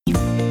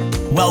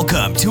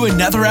Welcome to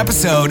another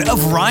episode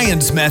of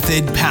Ryan's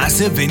Method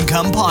Passive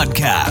Income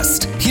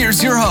Podcast.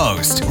 Here's your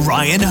host,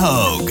 Ryan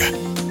Hogue.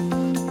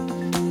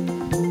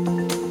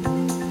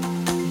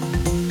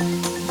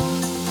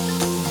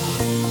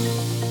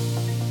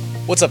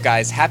 What's up,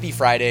 guys? Happy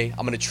Friday.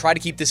 I'm going to try to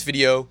keep this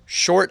video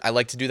short. I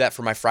like to do that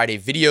for my Friday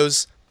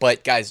videos,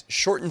 but guys,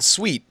 short and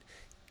sweet.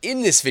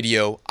 In this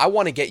video, I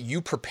want to get you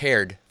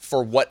prepared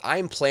for what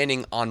I'm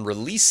planning on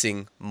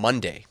releasing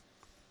Monday.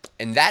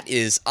 And that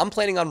is, I'm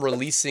planning on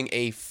releasing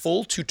a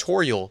full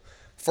tutorial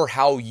for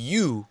how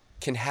you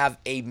can have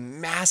a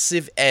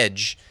massive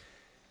edge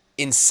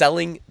in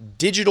selling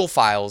digital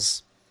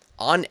files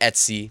on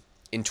Etsy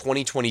in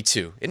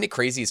 2022. Isn't it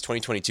crazy? It's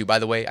 2022, by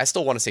the way. I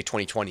still want to say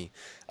 2020.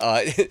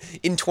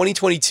 In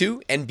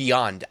 2022 and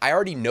beyond, I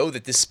already know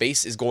that this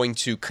space is going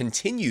to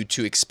continue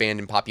to expand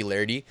in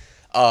popularity,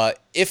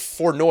 if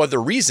for no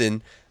other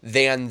reason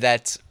than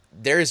that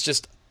there is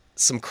just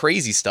some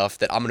crazy stuff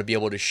that I'm going to be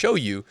able to show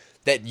you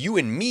that you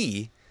and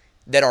me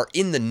that are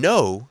in the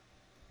know,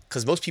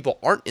 because most people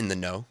aren't in the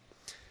know,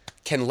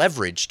 can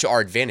leverage to our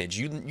advantage.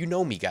 You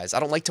know me, guys. I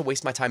don't like to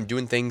waste my time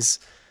doing things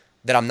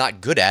that I'm not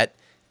good at.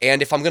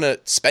 And if I'm going to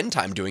spend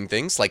time doing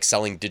things like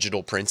selling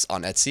digital prints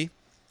on Etsy,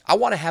 I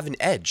want to have an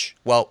edge.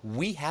 Well,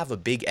 we have a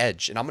big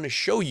edge, and I'm going to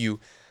show you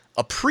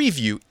a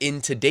preview in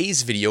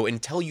today's video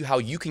and tell you how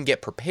you can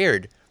get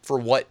prepared for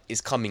what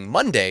is coming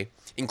Monday,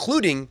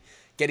 including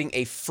getting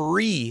a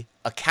free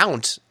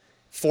account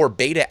for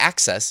beta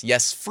access.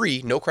 Yes,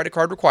 free, no credit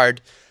card required.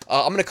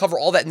 I'm going to cover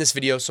all that in this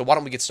video, so why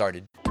don't we get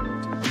started?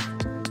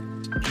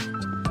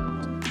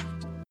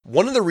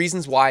 One of the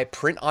reasons why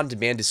print on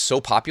demand is so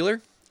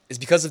popular is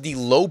because of the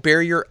low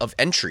barrier of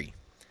entry.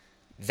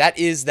 That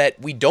is that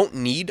we don't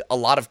need a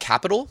lot of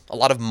capital, a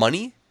lot of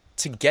money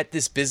to get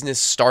this business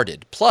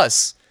started.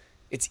 Plus,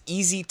 it's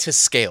easy to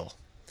scale.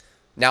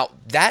 Now,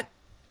 that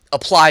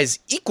applies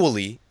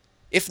equally,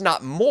 if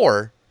not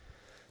more,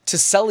 to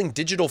selling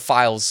digital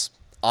files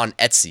on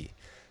Etsy.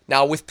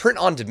 Now, with print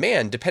on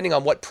demand, depending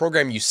on what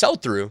program you sell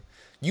through,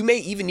 you may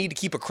even need to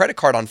keep a credit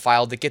card on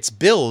file that gets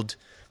billed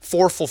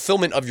for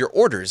fulfillment of your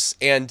orders.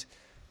 And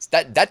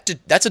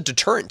that's a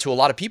deterrent to a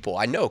lot of people.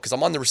 I know, because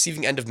I'm on the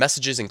receiving end of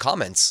messages and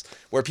comments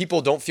where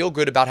people don't feel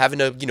good about having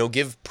to,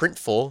 give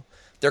Printful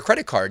their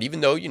credit card,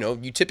 even though,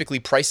 you typically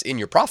price in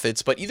your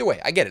profits. But either way,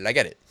 I get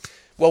it.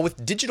 Well,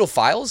 with digital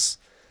files,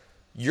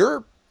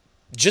 you're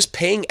just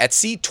paying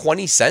Etsy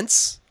 20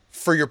 cents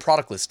for your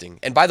product listing.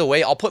 And by the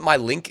way, I'll put my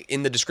link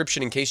in the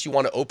description in case you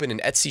want to open an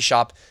Etsy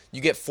shop. You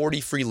get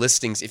 40 free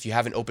listings if you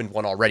haven't opened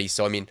one already.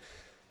 So,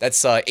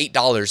 that's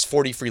 $8,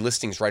 40 free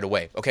listings right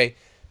away. Okay.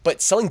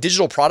 But selling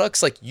digital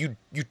products, like you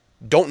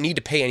don't need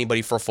to pay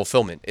anybody for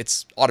fulfillment.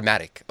 It's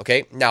automatic.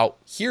 Okay. Now,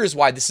 here's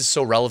why this is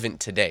so relevant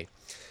today.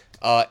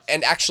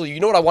 And actually,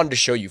 what I wanted to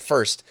show you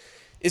first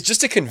is just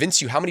to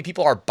convince you how many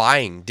people are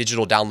buying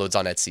digital downloads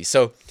on Etsy.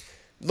 So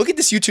look at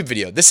this YouTube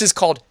video. This is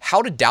called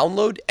How to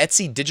Download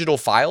Etsy Digital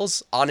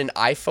Files on an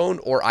iPhone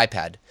or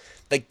iPad.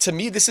 Like, to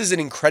me, this is an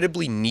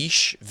incredibly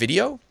niche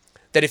video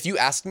that if you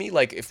asked me,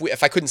 like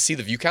if I couldn't see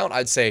the view count,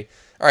 I'd say,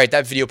 all right,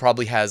 that video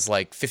probably has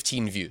like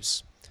 15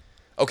 views.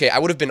 Okay, I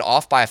would have been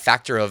off by a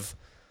factor of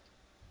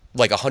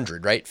like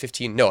 100, right?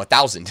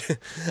 1,000.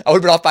 I would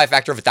have been off by a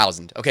factor of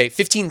 1,000. Okay,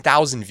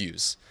 15,000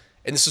 views.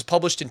 And this was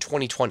published in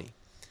 2020. All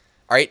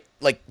right,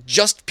 like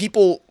just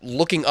people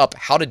looking up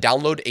how to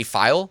download a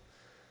file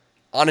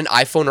on an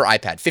iPhone or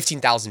iPad,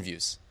 15,000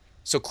 views.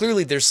 So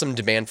clearly there's some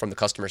demand from the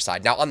customer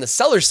side. Now on the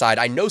seller side,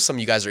 I know some of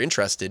you guys are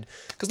interested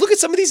because look at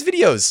some of these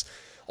videos.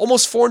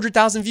 Almost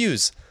 400,000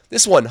 views.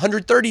 This one,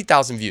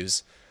 130,000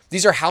 views.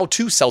 These are how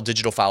to sell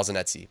digital files on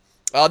Etsy.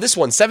 This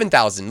one,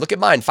 7,000. Look at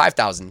mine,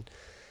 5,000.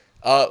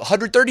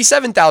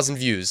 137,000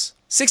 views.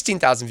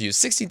 16,000 views,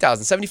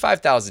 16,000,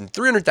 75,000,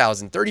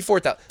 300,000,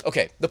 34,000.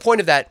 Okay, the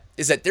point of that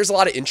is that there's a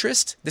lot of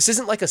interest. This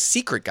isn't like a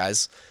secret,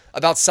 guys,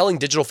 about selling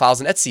digital files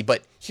on Etsy,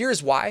 but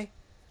here's why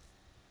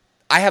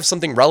I have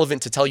something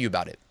relevant to tell you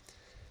about it.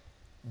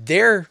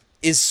 There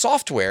is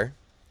software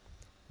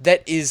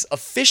that is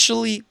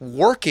officially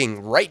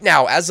working right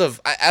now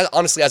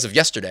honestly, as of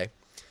yesterday,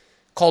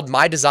 called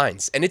My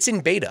Designs, and it's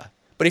in beta.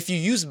 But if you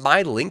use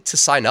my link to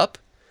sign up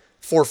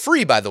for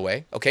free, by the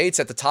way, okay, it's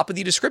at the top of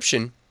the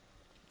description,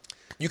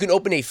 you can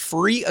open a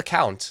free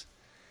account,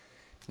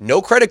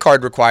 no credit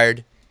card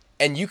required,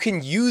 and you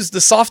can use the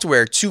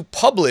software to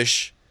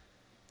publish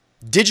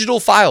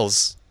digital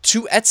files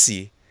to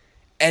Etsy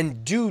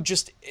and do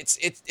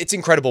it's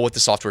incredible what the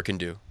software can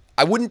do.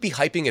 I wouldn't be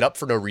hyping it up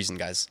for no reason,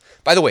 guys.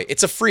 By the way,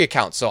 it's a free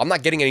account, so I'm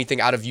not getting anything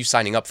out of you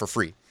signing up for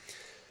free.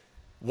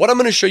 What I'm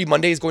going to show you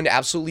Monday is going to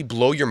absolutely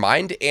blow your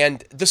mind,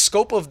 and the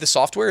scope of the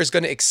software is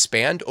going to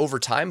expand over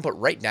time, but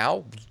right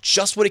now,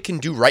 just what it can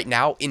do right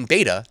now in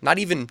beta, not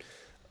even,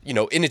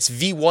 in its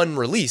V1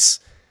 release,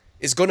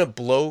 is going to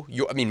blow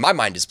my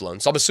mind is blown,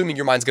 so I'm assuming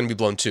your mind's going to be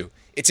blown too.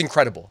 It's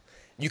incredible.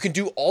 You can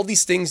do all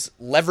these things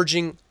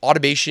leveraging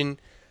automation,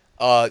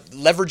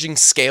 leveraging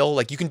scale.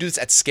 Like you can do this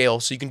at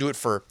scale, so you can do it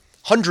for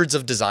hundreds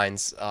of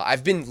designs.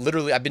 I've been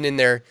in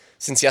there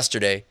since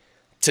yesterday,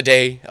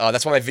 today.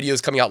 That's why my video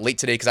is coming out late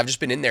today, because I've just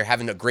been in there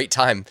having a great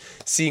time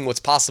seeing what's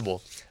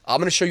possible. I'm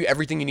going to show you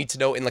everything you need to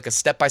know in like a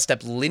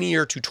step-by-step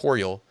linear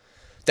tutorial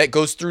that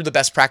goes through the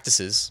best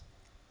practices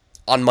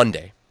on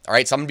Monday. All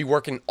right, so I'm going to be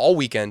working all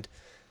weekend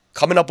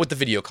coming up with the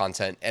video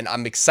content, and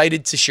I'm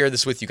excited to share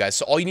this with you guys.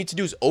 So all you need to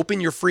do is open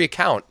your free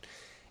account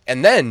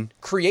and then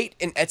create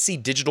an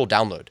Etsy digital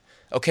download.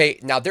 Okay,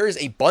 now there is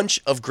a bunch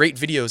of great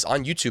videos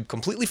on YouTube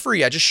completely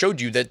free. I just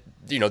showed you that,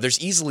 there's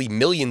easily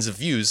millions of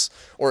views,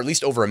 or at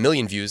least over 1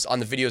 million views on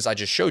the videos I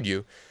just showed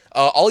you.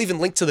 I'll even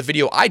link to the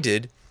video I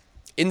did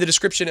in the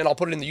description, and I'll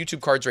put it in the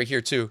YouTube cards right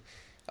here too.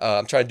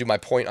 I'm trying to do my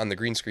point on the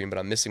green screen, but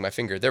I'm missing my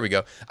finger. There we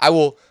go. I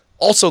will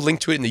also link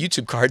to it in the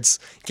YouTube cards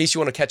in case you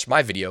want to catch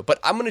my video. But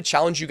I'm going to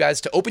challenge you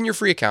guys to open your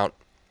free account,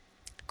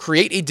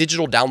 create a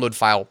digital download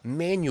file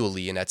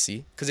manually in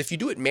Etsy, because if you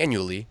do it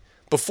manually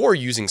before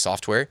using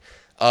software,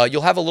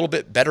 you'll have a little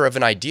bit better of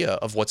an idea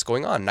of what's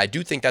going on. And I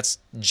do think that's,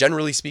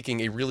 generally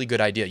speaking, a really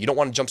good idea. You don't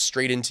want to jump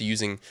straight into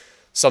using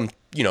some,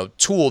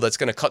 tool that's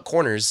going to cut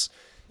corners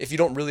if you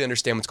don't really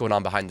understand what's going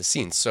on behind the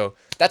scenes. So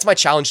that's my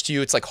challenge to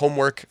you. It's like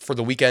homework for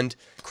the weekend.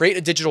 Create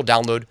a digital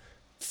download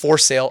for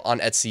sale on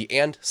Etsy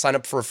and sign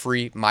up for a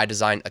free My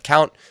Design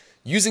account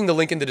using the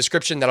link in the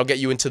description. That'll get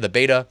you into the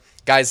beta.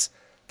 Guys,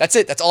 that's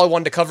it. That's all I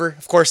wanted to cover.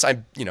 Of course, I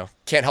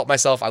can't help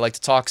myself. I like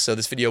to talk, so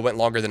this video went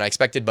longer than I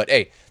expected. But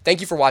hey,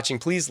 thank you for watching.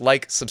 Please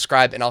like,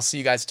 subscribe, and I'll see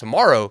you guys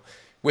tomorrow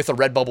with a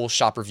Redbubble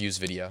shop reviews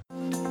video.